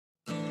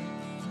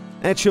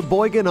At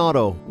Sheboygan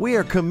Auto, we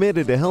are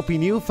committed to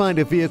helping you find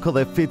a vehicle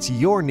that fits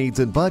your needs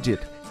and budget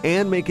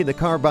and making the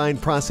car buying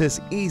process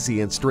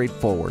easy and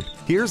straightforward.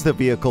 Here's the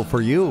vehicle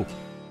for you.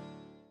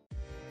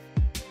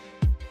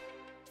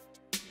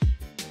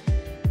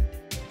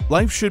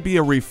 Life should be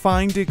a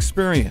refined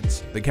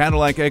experience. The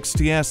Cadillac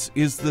XTS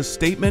is the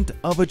statement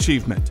of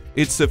achievement.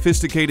 Its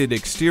sophisticated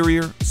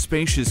exterior,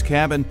 spacious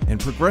cabin, and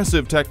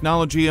progressive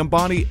technology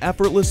embody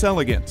effortless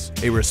elegance.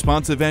 A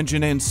responsive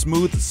engine and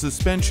smooth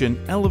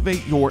suspension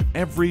elevate your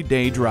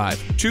everyday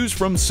drive. Choose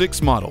from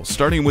 6 models,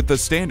 starting with the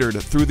standard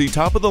through the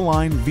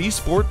top-of-the-line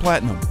V-Sport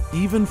Platinum.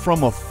 Even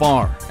from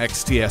afar,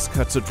 XTS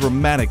cuts a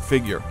dramatic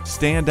figure.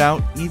 Stand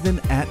out even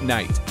at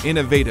night.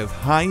 Innovative,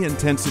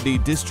 high-intensity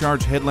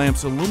discharge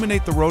headlamps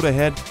illuminate the road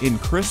ahead in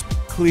crisp,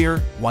 clear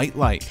white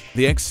light.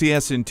 The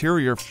XTS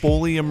interior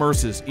fully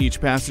immerses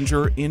each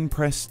passenger in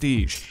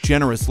prestige.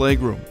 Generous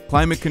legroom,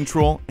 climate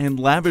control, and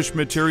lavish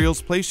materials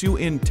place you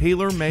in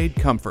tailor-made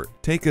comfort.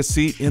 Take a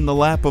seat in the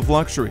lap of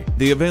luxury.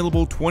 The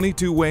available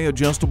 22-way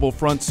adjustable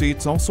front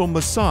seats also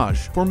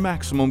massage for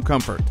maximum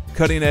comfort.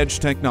 Cutting-edge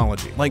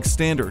technology like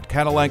standard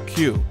Cadillac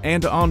Q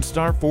and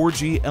OnStar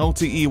 4G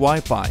LTE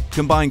Wi-Fi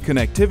combine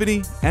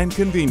connectivity and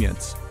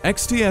convenience.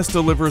 XTS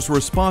delivers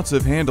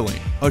responsive handling,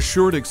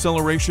 assured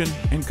acceleration,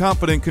 and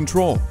confident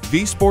control.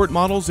 V-Sport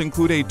models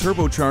include a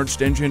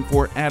turbocharged engine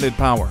for added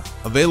power.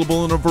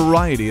 Available in a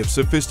variety of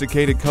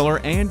sophisticated color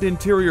and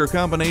interior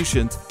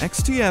combinations,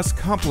 XTS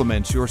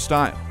complements your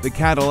style. The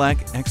Cadillac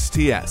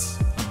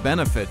XTS, a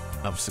benefit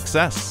of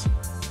success.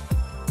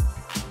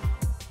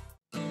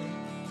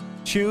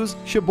 Choose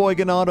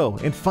Sheboygan Auto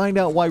and find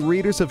out why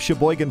readers of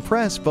Sheboygan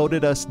Press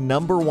voted us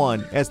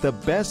 #1 as the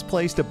best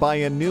place to buy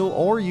a new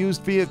or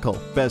used vehicle,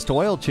 best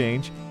oil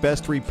change,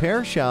 best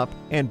repair shop,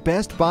 and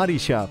best body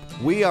shop.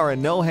 We are a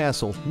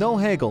no-hassle,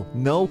 no-haggle,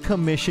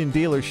 no-commission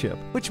dealership,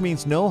 which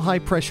means no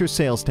high-pressure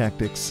sales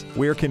tactics.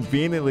 We're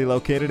conveniently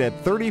located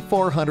at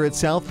 3400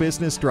 South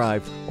Business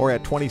Drive or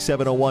at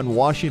 2701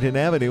 Washington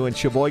Avenue in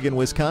Sheboygan,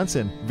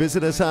 Wisconsin.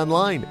 Visit us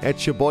online at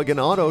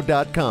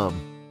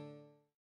SheboyganAuto.com.